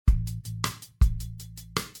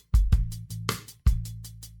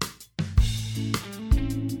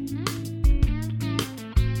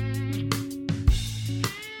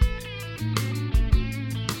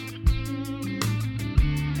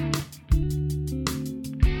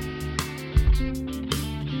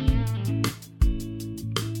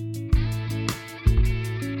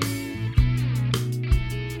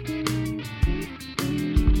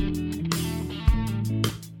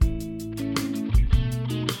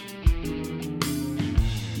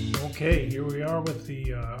Okay, here we are with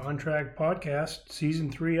the On Track podcast, season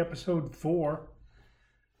 3, episode 4.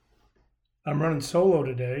 I'm running solo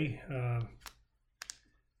today.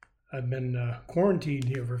 I've been quarantined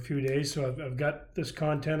here for a few days, so I've got this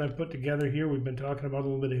content I've put together here. We've been talking about a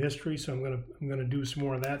little bit of history, so I'm gonna do some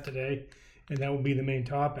more of that today, and that will be the main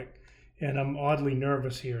topic. And I'm oddly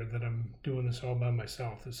nervous here that I'm doing this all by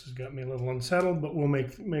myself. This has got me a little unsettled, but we'll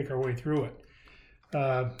make our way through it.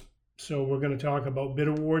 So we're going to talk about bid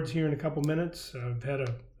awards here in a couple minutes. I've had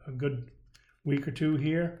a good week or two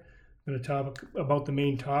here. I'm going to talk about the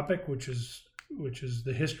main topic, which is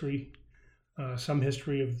the history, some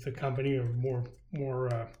history of the company, or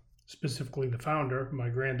more specifically the founder, my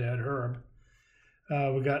granddad Herb.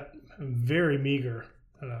 We got very meager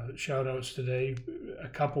shout outs today, a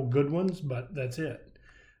couple good ones, but that's it.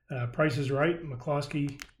 Price is Right,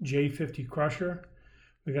 McCloskey J50 Crusher.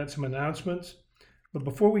 We got some announcements. But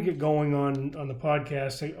before we get going on the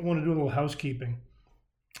podcast, I want to do a little housekeeping.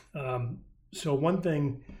 So one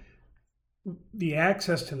thing, the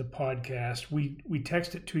access to the podcast, we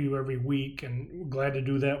text it to you every week, and we're glad to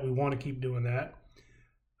do that. We want to keep doing that.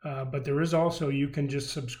 But there is also, you can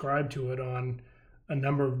just subscribe to it on a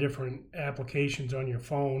number of different applications on your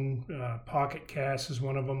phone. Pocket Cast is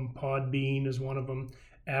one of them. Podbean is one of them.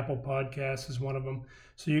 Apple Podcasts is one of them.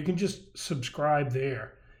 So you can just subscribe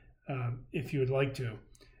there. If you would like to.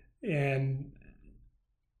 And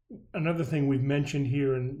another thing we've mentioned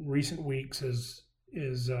here in recent weeks is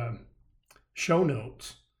show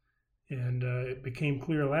notes. And it became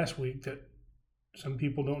clear last week that some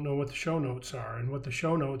people don't know what the show notes are. And what the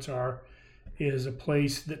show notes are is a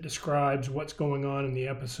place that describes what's going on in the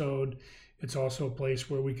episode. It's also a place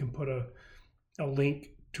where we can put a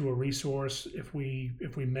link to a resource if we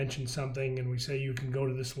mention something and we say you can go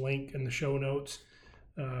to this link in the show notes.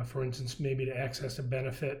 For instance, maybe to access a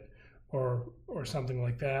benefit or something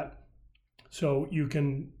like that. So you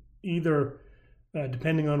can either,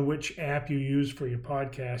 depending on which app you use for your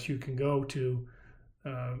podcast, you can go to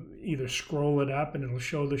either scroll it up and it'll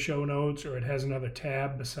show the show notes, or it has another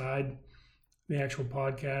tab beside the actual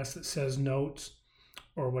podcast that says notes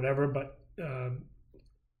or whatever. But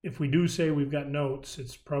if we do say we've got notes,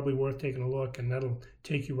 it's probably worth taking a look, and that'll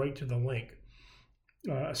take you right to the link.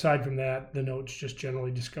 Aside from that, the notes just generally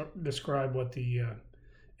describe what the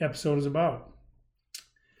episode is about.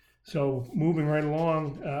 So moving right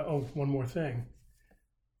along, one more thing.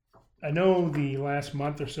 I know the last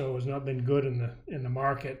month or so has not been good in the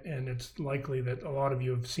market, and it's likely that a lot of you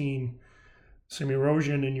have seen some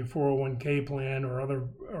erosion in your 401k plan or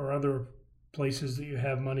other places that you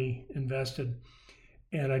have money invested.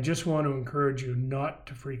 And I just want to encourage you not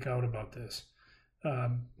to freak out about this.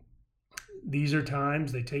 These are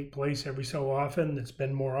times, they take place every so often. It's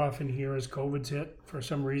been more often here as COVID's hit for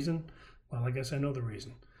some reason. Well, I guess I know the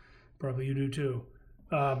reason. Probably you do too.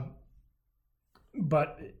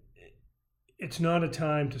 But it's not a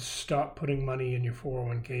time to stop putting money in your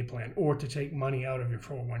 401k plan or to take money out of your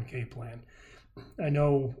 401k plan. I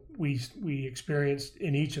know we experienced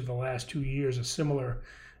in each of the last 2 years a similar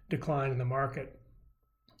decline in the market.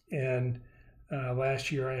 And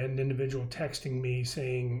last year, I had an individual texting me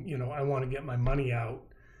saying, I want to get my money out.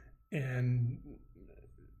 And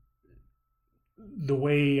the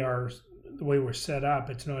way we're set up,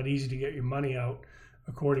 it's not easy to get your money out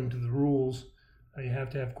according to the rules. You have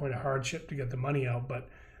to have quite a hardship to get the money out. But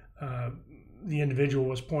the individual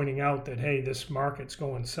was pointing out that, hey, this market's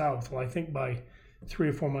going south. Well, I think by 3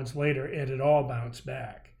 or 4 months later, it had all bounced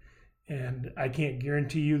back. And I can't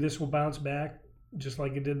guarantee you this will bounce back just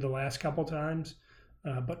like it did the last couple times,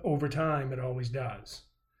 but over time it always does.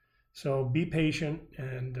 So be patient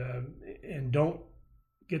and don't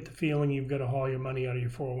get the feeling you've got to haul your money out of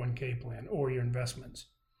your 401k plan or your investments.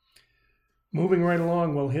 Moving right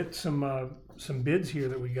along, we'll hit some bids here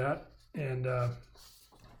that we got, and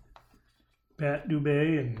Pat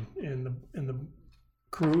Dubé and the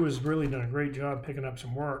crew has really done a great job picking up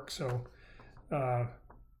some work. So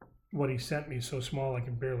what he sent me is so small I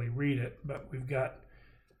can barely read it, but we've got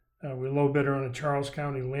we're low bidder on a Charles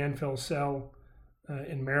County landfill cell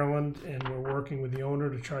in Maryland, and we're working with the owner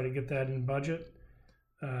to try to get that in budget.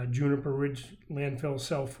 Juniper Ridge landfill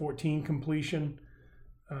cell 14 completion.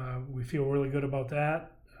 We feel really good about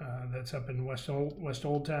that. That's up in West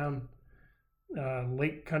Old Town.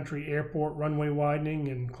 Lake Country Airport runway widening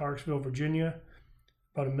in Clarksville, Virginia.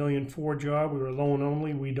 About $1.4 million job. We were loan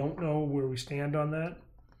only. We don't know where we stand on that,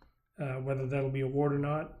 whether that'll be award or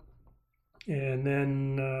not. And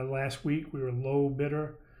then last week we were low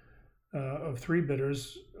bidder of 3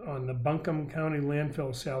 bidders on the Buncombe County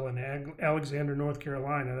landfill sale in Alexander, North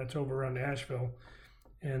Carolina. That's over around Asheville.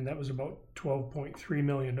 And that was about $12.3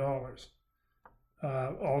 million.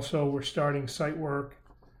 Also, we're starting site work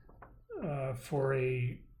for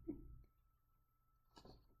a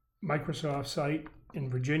Microsoft site in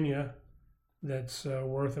Virginia that's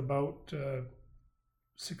worth about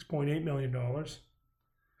 $6.8 million.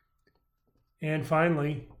 And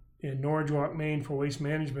finally, in Norridgewock, Maine, for waste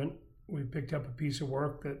management, we picked up a piece of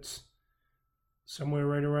work that's somewhere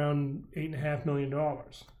right around $8.5 million.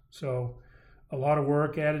 So a lot of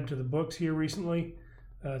work added to the books here recently.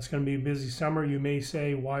 It's going to be a busy summer. You may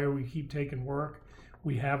say, why do we keep taking work?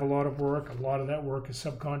 We have a lot of work. A lot of that work is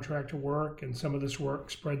subcontractor work, and some of this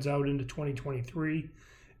work spreads out into 2023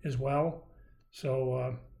 as well.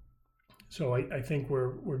 So I think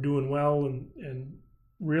we're doing well and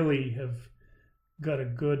really have got a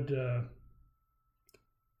good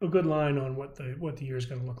line on what the year is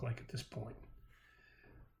going to look like at this point.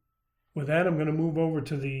 With that, I'm going to move over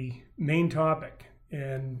to the main topic,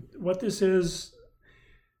 and what this is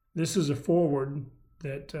a foreword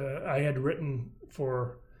that I had written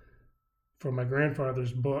for my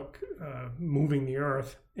grandfather's book, Moving the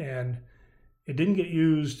Earth, and it didn't get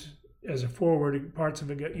used as a foreword. Parts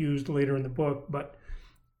of it got used later in the book, but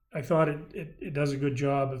I thought it does a good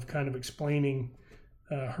job of kind of explaining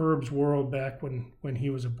Herb's world back when he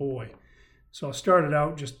was a boy. So I started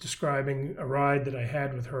out just describing a ride that I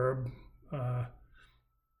had with Herb. I'm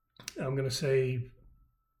going to say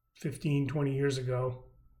 15, 20 years ago.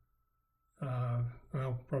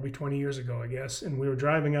 Well, probably 20 years ago, I guess. And we were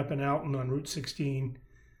driving up in Alton on Route 16,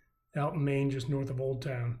 Alton, Maine, just north of Old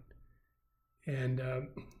Town. And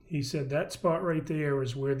he said, that spot right there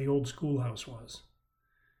is where the old schoolhouse was.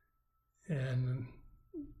 And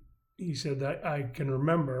he said that I can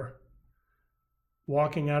remember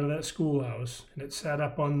walking out of that schoolhouse, and it sat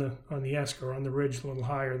up on the esker, on the ridge a little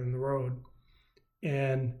higher than the road.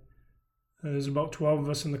 And there's about 12 of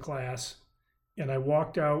us in the class. And I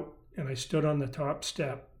walked out, and I stood on the top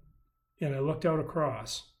step, and I looked out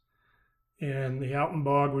across. And the Alton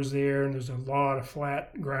Bog was there, and there's a lot of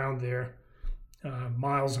flat ground there,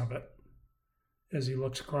 miles of it, as he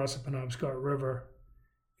looks across the Penobscot River.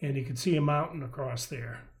 And he could see a mountain across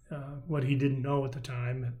there. What he didn't know at the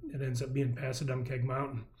time, it ends up being Passadumkeag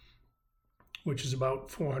Mountain, which is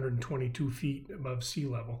about 422 feet above sea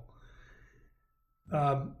level.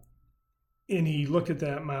 And he looked at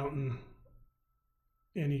that mountain,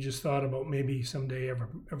 and he just thought about maybe someday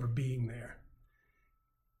ever being there.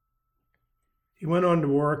 He went on to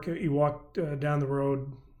work. He walked down the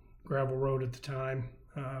road, gravel road at the time,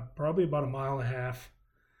 probably about 1.5 miles,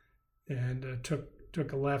 and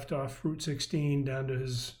took a left off Route 16 down to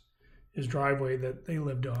his driveway that they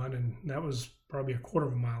lived on, and that was probably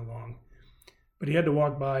 1/4 mile long. But he had to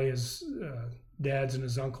walk by his dad's and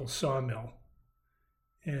his uncle's sawmill,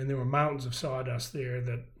 and there were mountains of sawdust there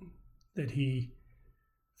that he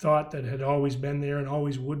thought that had always been there and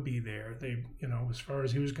always would be there. They, as far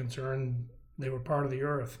as he was concerned, they were part of the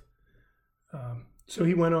earth. So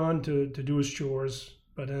he went on to do his chores,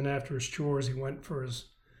 but then after his chores, he went for his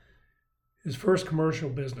first commercial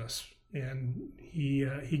business. And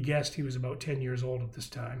he guessed he was about 10 years old at this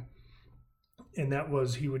time. And that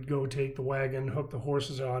was, he would go take the wagon, hook the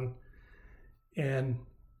horses on, and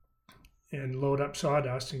load up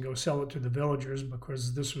sawdust and go sell it to the villagers,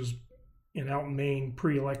 because this was in Alton, Maine,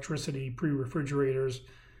 pre-electricity, pre-refrigerators,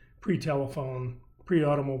 pre-telephone,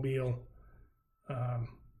 pre-automobile,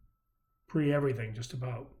 pre-everything just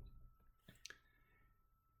about.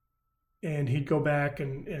 And he'd go back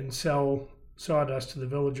and sell sawdust to the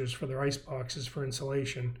villagers for their ice boxes for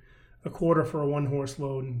insulation, 1/4 for a 1-horse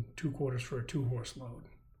load and 2/4 for a 2-horse load.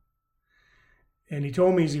 And he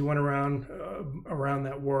told me as he went around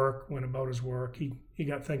that work, went about his work, he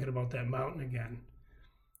got thinking about that mountain again,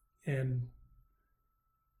 and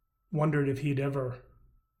wondered if he'd ever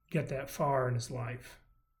get that far in his life.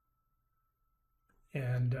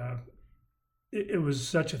 And it was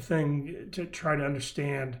such a thing to try to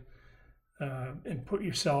understand and put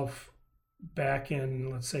yourself back in,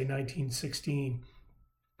 let's say, 1916,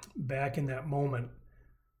 back in that moment.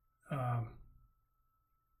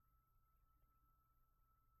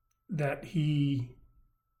 That he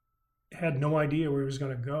had no idea where he was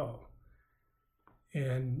going to go.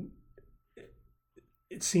 And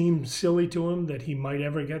it seemed silly to him that he might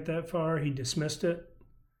ever get that far. He dismissed it,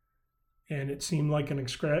 and it seemed like an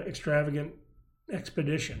extravagant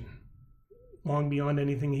expedition, long beyond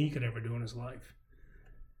anything he could ever do in his life.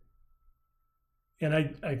 And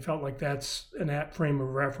I felt like that's an apt frame of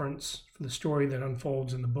reference for the story that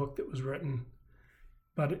unfolds in the book that was written.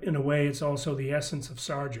 But in a way, it's also the essence of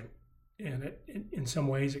Sargent. And in some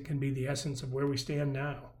ways, it can be the essence of where we stand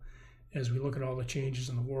now as we look at all the changes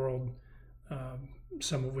in the world,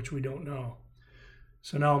 some of which we don't know.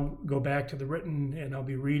 So now I'll go back to the written, and I'll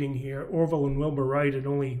be reading here. Orville and Wilbur Wright had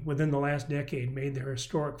only within the last decade made their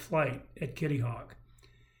historic flight at Kitty Hawk.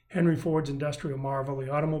 Henry Ford's industrial marvel,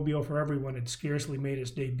 the automobile for everyone, had scarcely made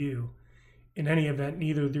its debut. In any event,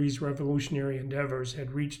 neither of these revolutionary endeavors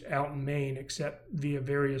had reached Alton, Maine, except via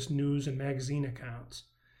various news and magazine accounts.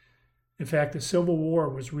 In fact, the Civil War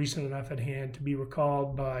was recent enough at hand to be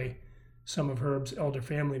recalled by some of Herb's elder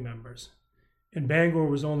family members. And Bangor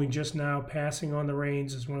was only just now passing on the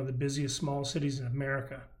reins as one of the busiest small cities in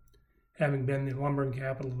America, having been the lumbering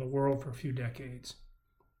capital of the world for a few decades.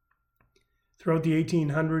 Throughout the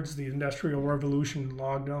 1800s, the Industrial Revolution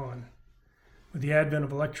logged on. With the advent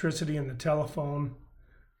of electricity and the telephone,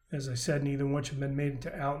 as I said, neither of which have been made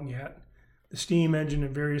into Alton yet, the steam engine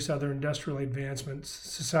and various other industrial advancements,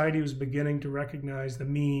 society was beginning to recognize the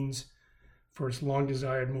means for its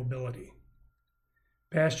long-desired mobility.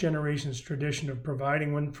 Past generations' tradition of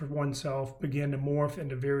providing one for oneself began to morph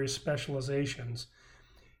into various specializations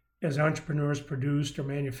as entrepreneurs produced or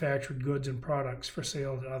manufactured goods and products for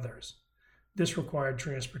sale to others. This required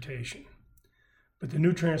transportation. But the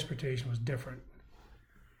new transportation was different.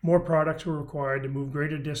 More products were required to move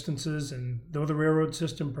greater distances, and though the railroad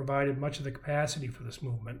system provided much of the capacity for this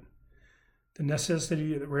movement, the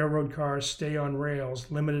necessity that railroad cars stay on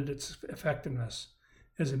rails limited its effectiveness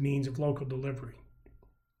as a means of local delivery.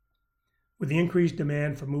 With the increased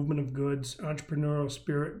demand for movement of goods, entrepreneurial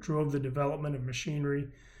spirit drove the development of machinery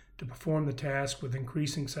to perform the task with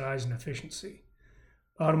increasing size and efficiency.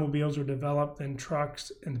 Automobiles were developed, then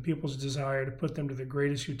trucks, and the people's desire to put them to their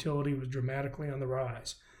greatest utility was dramatically on the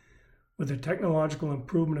rise. With the technological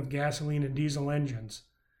improvement of gasoline and diesel engines,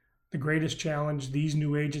 the greatest challenge these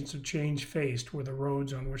new agents of change faced were the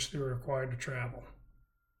roads on which they were required to travel.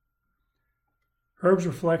 Herb's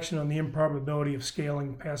reflection on the improbability of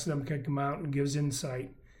scaling Passadumkeag Mountain gives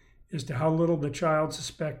insight as to how little the child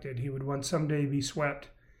suspected he would one someday be swept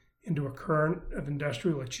into a current of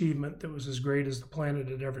industrial achievement that was as great as the planet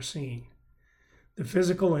had ever seen. The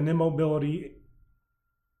physical and immobility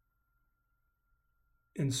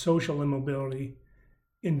and social immobility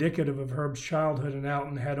indicative of Herb's childhood in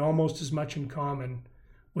Alton had almost as much in common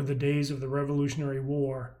with the days of the Revolutionary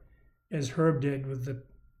War as Herb did with the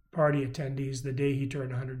party attendees the day he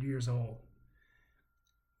turned 100 years old.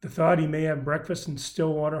 The thought he may have breakfast in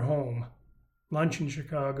Stillwater home, lunch in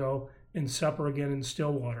Chicago, and supper again in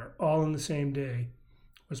Stillwater, all in the same day,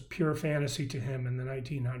 was pure fantasy to him in the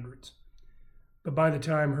 1900s. But by the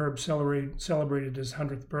time Herb celebrated his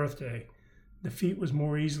 100th birthday, the feat was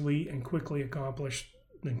more easily and quickly accomplished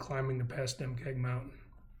than climbing the Passadumkeag Mountain.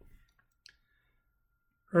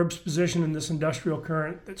 Herb's position in this industrial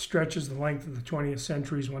current that stretches the length of the 20th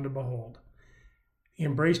century is one to behold. He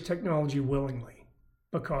embraced technology willingly,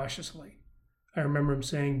 but cautiously. I remember him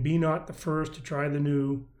saying, "Be not the first to try the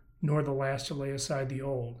new, nor the last to lay aside the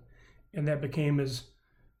old," and that became his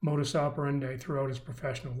modus operandi throughout his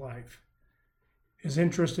professional life. His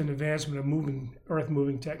interest in advancement of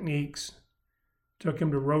earth-moving techniques took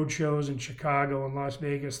him to road shows in Chicago and Las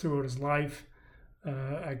Vegas throughout his life.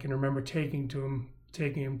 I can remember taking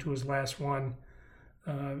him to his last one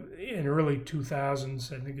in early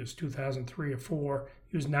 2000s. I think it was 2003 or 4.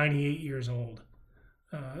 He was 98 years old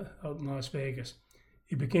out in Las Vegas.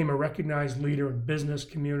 He became a recognized leader in business,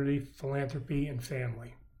 community, philanthropy, and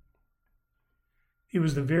family. He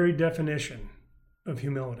was the very definition of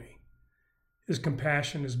humility. His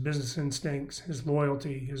compassion, his business instincts, his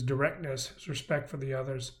loyalty, his directness, his respect for the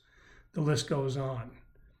others, the list goes on.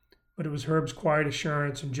 But it was Herb's quiet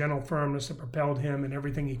assurance and gentle firmness that propelled him and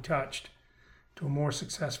everything he touched to a more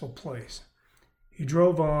successful place. He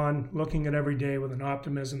drove on, looking at every day with an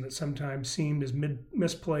optimism that sometimes seemed as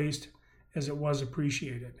misplaced as it was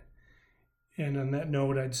appreciated. And on that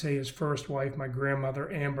note, I'd say his first wife, my grandmother,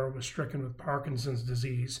 Amber, was stricken with Parkinson's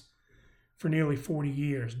disease for nearly 40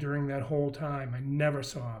 years. During that whole time, I never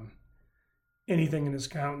saw him anything in his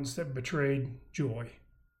countenance that betrayed joy.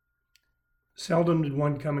 Seldom did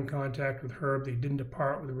one come in contact with Herb that he didn't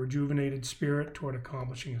depart with a rejuvenated spirit toward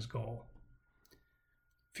accomplishing his goal.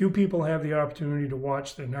 Few people have the opportunity to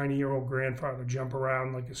watch their 90-year-old grandfather jump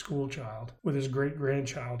around like a schoolchild with his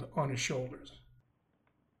great-grandchild on his shoulders.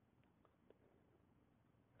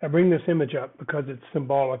 I bring this image up because it's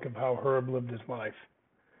symbolic of how Herb lived his life.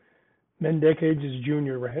 Men decades his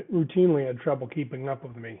junior routinely had trouble keeping up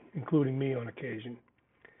with me, including me on occasion.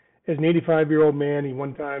 As an 85-year-old man, he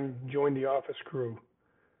one time joined the office crew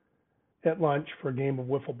at lunch for a game of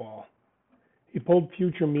wiffle ball. He pulled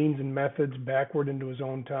future means and methods backward into his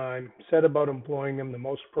own time, set about employing them the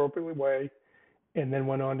most appropriate way, and then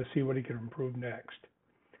went on to see what he could improve next.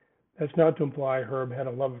 That's not to imply Herb had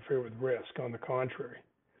a love affair with risk. On the contrary.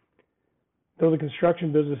 Though the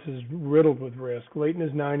construction business is riddled with risk, late in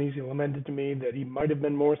his 90s he lamented to me that he might have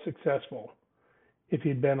been more successful if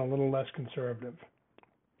he'd been a little less conservative.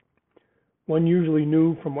 One usually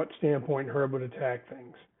knew from what standpoint Herb would attack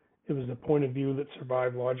things. It was the point of view that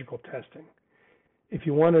survived logical testing. If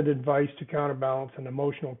you wanted advice to counterbalance an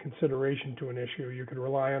emotional consideration to an issue, you could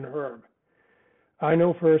rely on Herb. I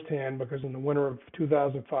know firsthand because in the winter of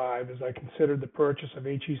 2005, as I considered the purchase of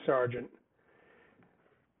H.E. Sargent,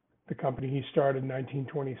 the company he started in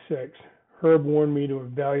 1926, Herb warned me to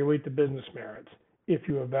evaluate the business merits. If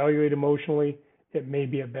you evaluate emotionally, it may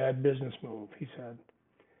be a bad business move, he said.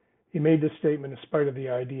 He made this statement in spite of the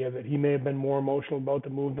idea that he may have been more emotional about the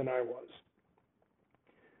move than I was.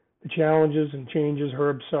 The challenges and changes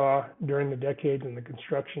Herb saw during the decades in the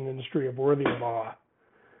construction industry are worthy of awe.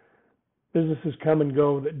 Businesses come and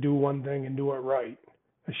go that do one thing and do it right.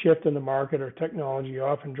 A shift in the market or technology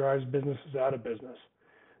often drives businesses out of business.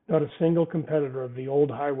 Not a single competitor of the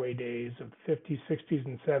old highway days of the 50s, 60s,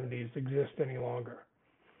 and 70s exists any longer.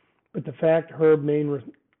 But the fact Herb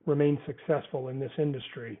remains successful in this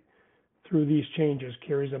industry through these changes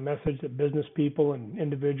carries a message that business people and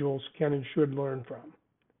individuals can and should learn from.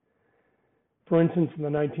 For instance, in the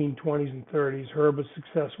 1920s and 30s, Herb was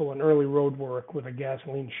successful in early road work with a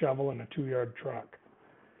gasoline shovel and a 2-yard truck.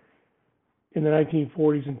 In the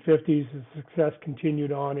 1940s and 50s, his success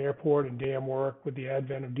continued on airport and dam work with the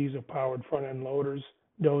advent of diesel-powered front-end loaders,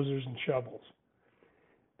 dozers, and shovels.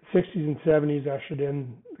 The 60s and 70s ushered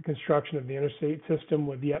in the construction of the interstate system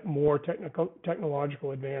with yet more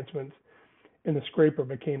technological advancements, and the scraper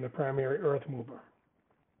became the primary earth mover.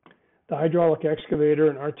 The hydraulic excavator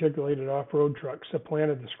and articulated off-road truck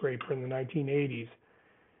supplanted the scraper in the 1980s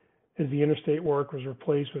as the interstate work was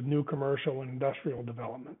replaced with new commercial and industrial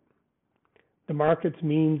development. The market's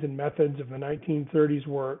means and methods of the 1930s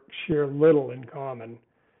work share little in common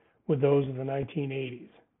with those of the 1980s.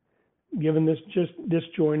 Given this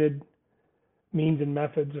disjointed means and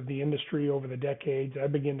methods of the industry over the decades, I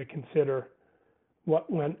begin to consider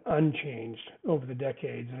what went unchanged over the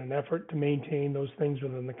decades in an effort to maintain those things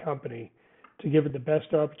within the company to give it the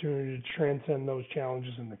best opportunity to transcend those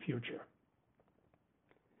challenges in the future.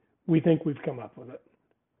 We think we've come up with it.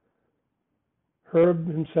 Herb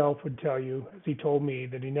himself would tell you, as he told me,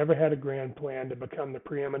 that he never had a grand plan to become the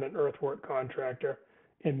preeminent earthwork contractor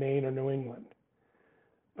in Maine or New England.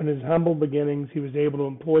 But in his humble beginnings, he was able to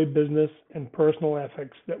employ business and personal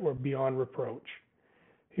ethics that were beyond reproach.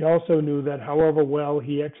 He also knew that however well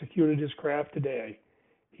he executed his craft today,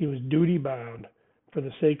 he was duty-bound for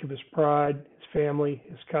the sake of his pride, his family,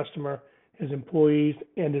 his customer, his employees,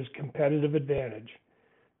 and his competitive advantage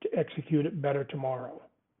to execute it better tomorrow.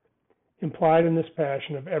 Implied in this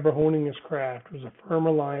passion of ever honing his craft was a firm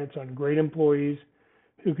reliance on great employees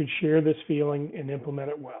who could share this feeling and implement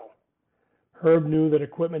it well. Herb knew that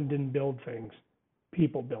equipment didn't build things,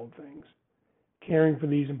 people build things. Caring for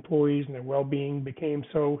these employees and their well-being became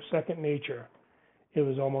so second nature, it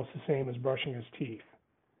was almost the same as brushing his teeth.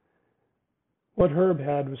 What Herb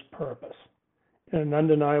had was purpose and an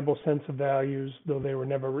undeniable sense of values, though they were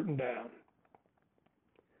never written down.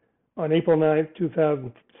 On April 9,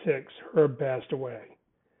 2006, Herb passed away.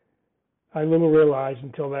 I little realized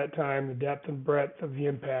until that time the depth and breadth of the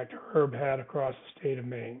impact Herb had across the state of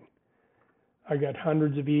Maine. I got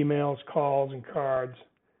hundreds of emails, calls, and cards,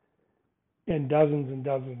 and dozens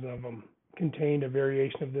of them contained a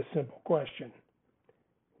variation of this simple question: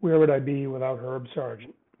 where would I be without Herb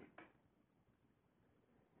Sargent?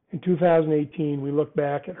 In 2018, we look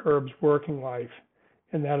back at Herb's working life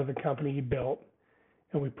and that of the company he built,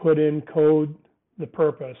 and we put in code the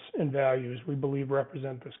purpose and values we believe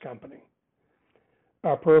represent this company.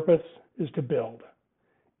 Our purpose is to build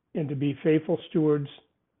and to be faithful stewards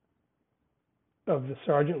of the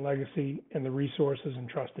Sargent legacy and the resources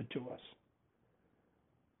entrusted to us.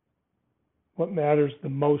 What matters the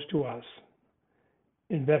most to us?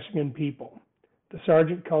 Investing in people. The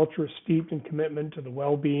Sargent culture is steeped in commitment to the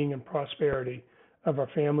well-being and prosperity of our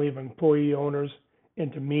family of employee owners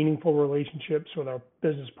and to meaningful relationships with our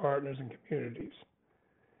business partners and communities.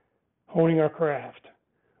 Honing our craft.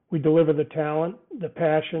 We deliver the talent, the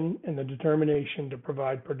passion, and the determination to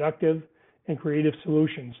provide productive and creative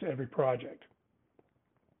solutions to every project.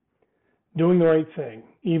 Doing the right thing,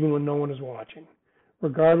 even when no one is watching.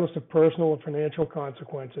 Regardless of personal or financial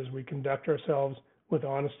consequences, we conduct ourselves with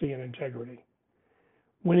honesty and integrity.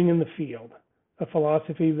 Winning in the field, a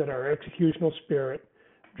philosophy that our executional spirit,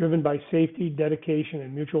 driven by safety, dedication,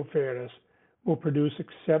 and mutual fairness, will produce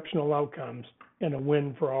exceptional outcomes and a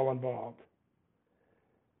win for all involved.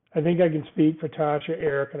 I think I can speak for Tasha,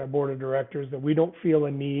 Eric, and our board of directors that we don't feel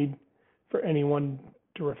a need for anyone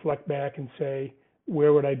to reflect back and say,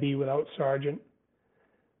 where would I be without Sargent?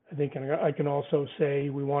 I think I can also say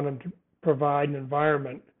we want them to provide an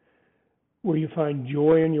environment where you find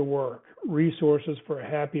joy in your work, resources for a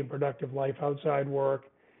happy and productive life outside work,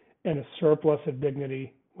 and a surplus of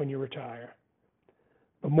dignity when you retire.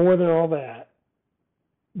 But more than all that,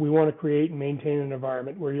 we want to create and maintain an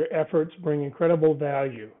environment where your efforts bring incredible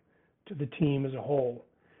value to the team as a whole,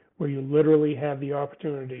 where you literally have the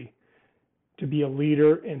opportunity to be a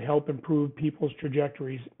leader and help improve people's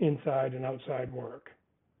trajectories inside and outside work,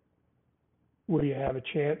 where you have a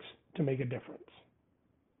chance to make a difference.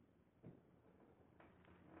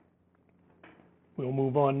 We'll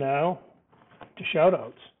move on now to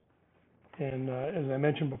shout-outs. And as I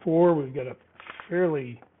mentioned before, we've got a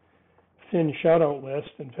fairly thin shout-out list.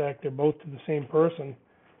 In fact, they're both to the same person.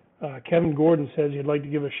 Kevin Gordon says he'd like to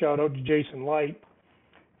give a shout-out to Jason Light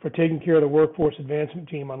for taking care of the workforce advancement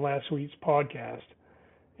team on last week's podcast.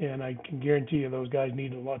 And I can guarantee you those guys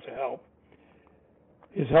needed lots of help.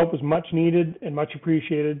 His help was much needed and much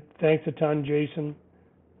appreciated. Thanks a ton, Jason,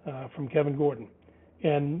 from Kevin Gordon.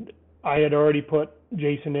 And I had already put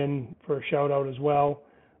Jason in for a shout-out as well.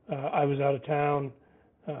 I was out of town,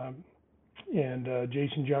 and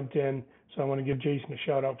Jason jumped in, so I want to give Jason a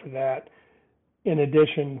shout-out for that, in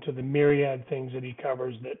addition to the myriad things that he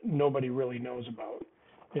covers that nobody really knows about.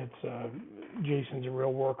 Jason's a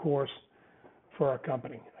real workhorse for our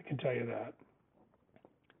company, I can tell you that.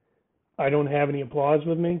 I don't have any applause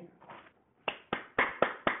with me.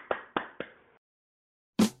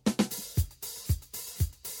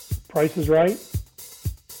 Price is Right.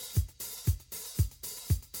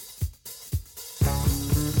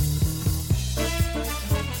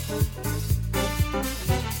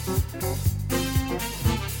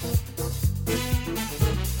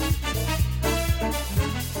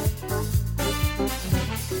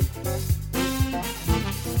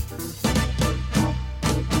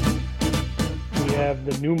 We have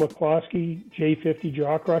the new McCloskey J50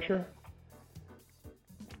 Jaw Crusher.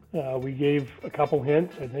 We gave a couple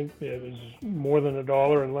hints. I think it was more than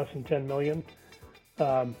 $1 and less than 10 million.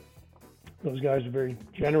 Those guys were very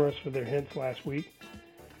generous with their hints last week.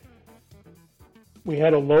 We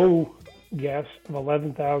had a low guess of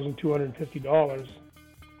 $11,250,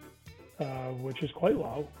 which is quite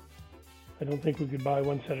low. I don't think we could buy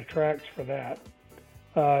one set of tracks for that.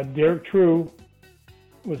 Derek True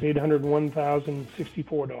was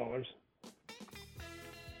 $801,064.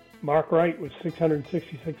 Mark Wright was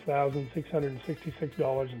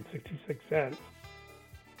 $666,666.66.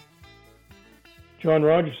 John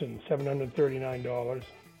Rogerson, $739.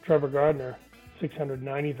 Trevor Gardner,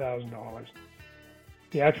 $690,000.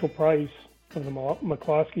 The actual price of the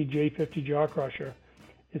McCloskey J50 Jaw Crusher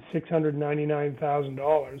is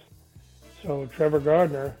 $699,000. So Trevor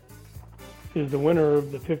Gardner is the winner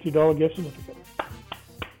of the $50 gift certificate.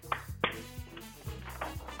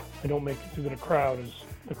 I don't make as good a crowd as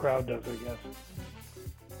the crowd does, I guess.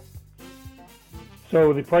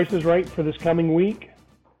 So the Price is Right for this coming week.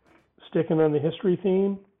 Sticking on the history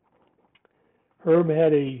theme, Herb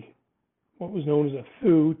had what was known as a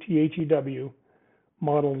THEW, T-H-E-W,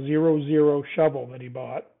 model 00 shovel that he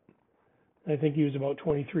bought. I think he was about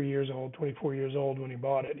 24 years old when he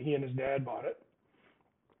bought it. He and his dad bought it.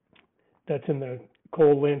 That's in the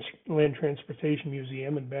Coal Land Transportation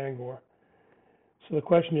Museum in Bangor. So the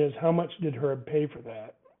question is, how much did Herb pay for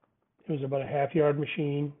that? It was about a half-yard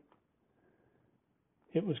machine.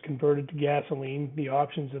 It was converted to gasoline. The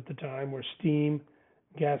options at the time were steam,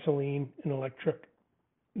 gasoline, and electric.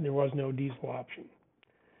 There was no diesel option.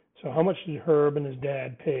 So how much did Herb and his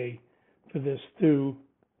dad pay for this THEW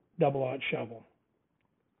double-aught shovel?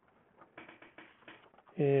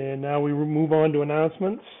 And now we move on to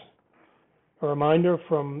announcements. A reminder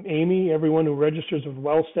from Amy, everyone who registers with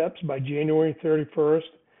WellSteps by January 31st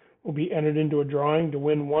will be entered into a drawing to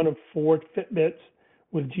win one of 4 Fitbits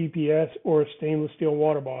with GPS or a stainless steel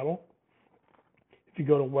water bottle. If you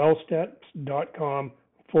go to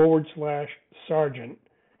wellsteps.com/Sargent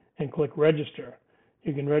and click register,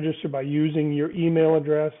 you can register by using your email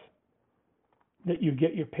address that you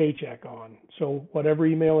get your paycheck on. So whatever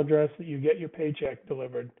email address that you get your paycheck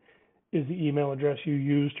delivered is the email address you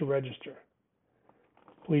use to register.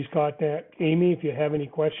 Please contact Amy if you have any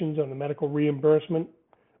questions on the medical reimbursement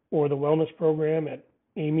or the wellness program at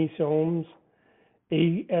Amy Somes,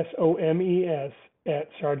 ASOMES, at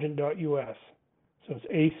sargent.us. So it's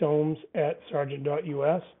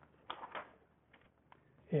asomes@sargent.us.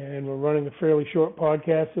 And we're running a fairly short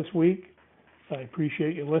podcast this week. I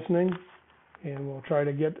appreciate you listening, and we'll try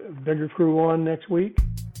to get a bigger crew on next week.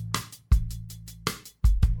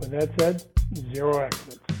 With that said, 0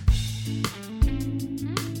 accidents.